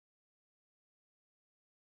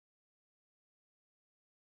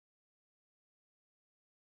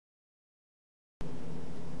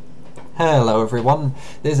Hello everyone,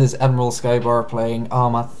 this is Admiral.Skeybar playing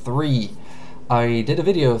ArmA III. I did a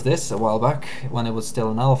video of this a while back when it was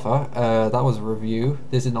still in alpha. That was a review.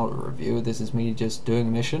 This is not a review, this is me just doing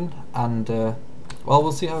a mission and well,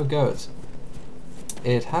 we'll see how it goes.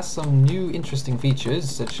 It has some new interesting features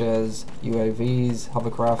such as UAVs,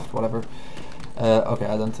 hovercraft, whatever. Okay,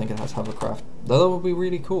 I don't think it has hovercraft, though that would be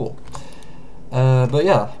really cool. But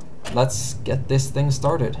yeah, let's get this thing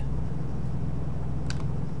started.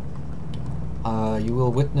 You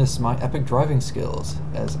will witness my epic driving skills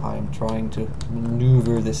as I am trying to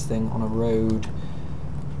maneuver this thing on a road.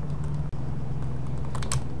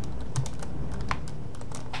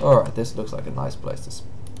 Alright, this looks like a nice place to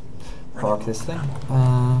park this thing.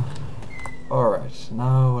 Alright,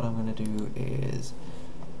 now what I'm going to do is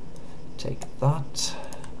take that.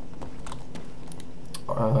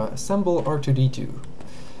 Assemble R2-D2.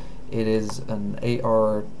 It is an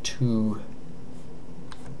AR2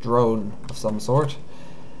 drone of some sort,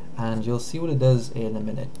 and you'll see what it does in a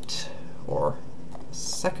minute, or a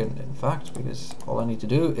second in fact, because all I need to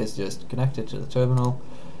do is just connect it to the terminal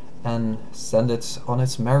and send it on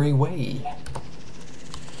its merry way.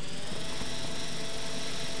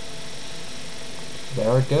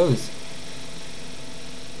 There it goes.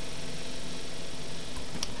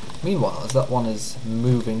 Meanwhile, as that one is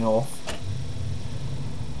moving off,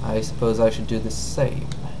 I suppose I should do the same.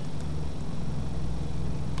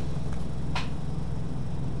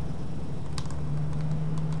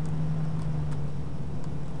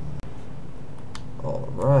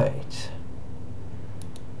 Alright.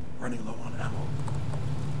 Running low on ammo.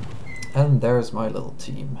 And there's my little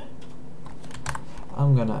team.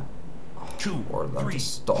 I'm gonna order them to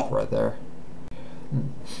stop right there.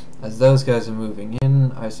 As those guys are moving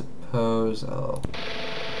in, I suppose I'll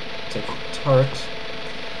take the turret.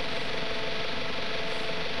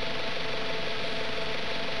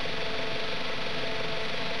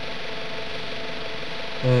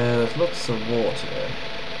 There's lots of water.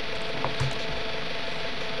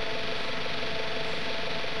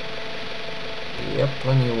 Yep,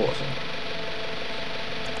 plenty of water.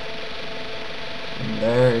 And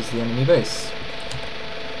there is the enemy base.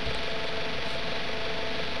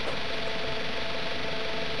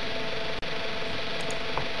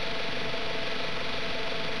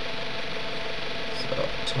 So,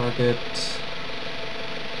 target.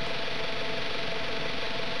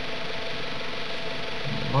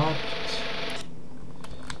 Marked.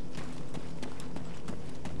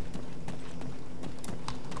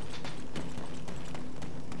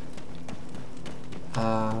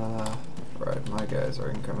 Right, my guys are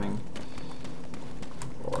incoming.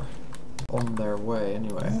 Or on their way,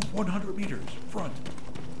 anyway. Move 100 meters, front.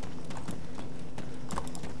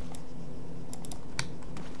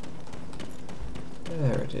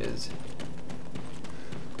 There it is.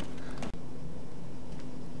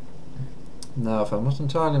 Now, if I'm not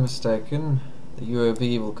entirely mistaken, the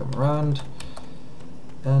UAV will come around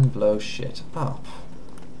and blow shit up.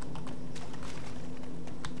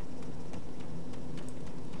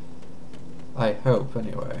 I hope,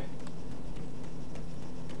 anyway.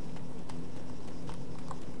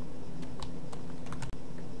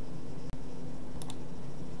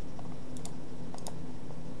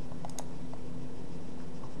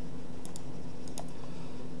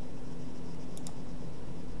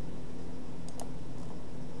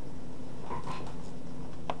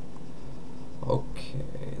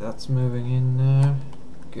 Okay, that's moving in now.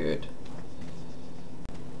 Good.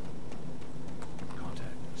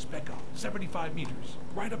 75 meters,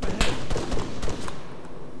 right up ahead.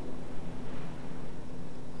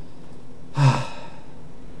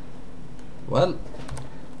 Well,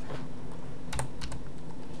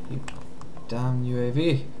 you damn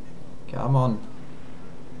UAV, come on,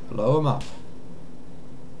 blow him up.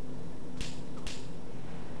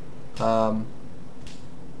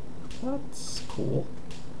 That's cool.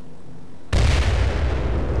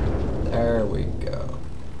 There we go.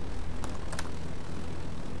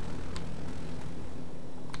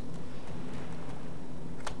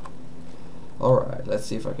 Alright, let's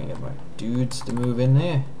see if I can get my dudes to move in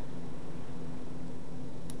there.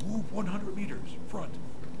 Move 100 meters, front.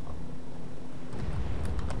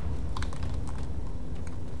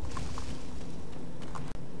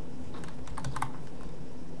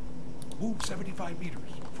 Move 75 meters,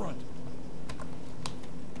 front.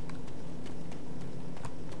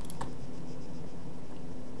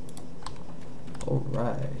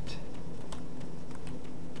 Alright.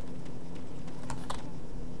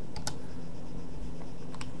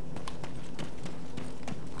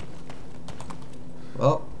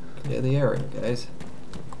 Well, clear the area, guys.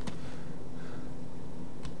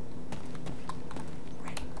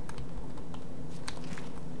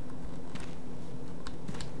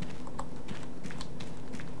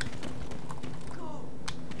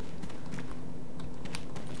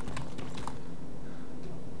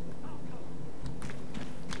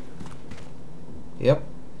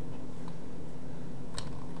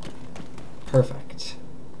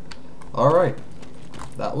 Alright.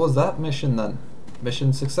 That was that mission then.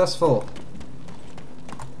 Mission successful.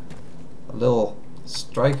 A little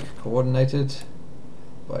strike coordinated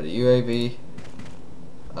by the UAV.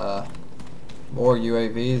 More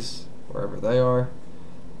UAVs wherever they are.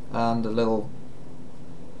 And a little,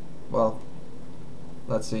 well,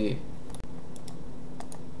 let's see.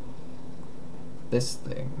 This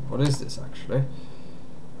thing. What is this actually?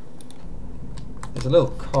 It's a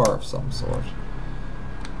little car of some sort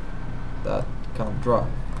that can't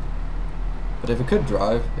drive. But if it could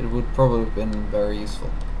drive, it would probably have been very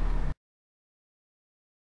useful.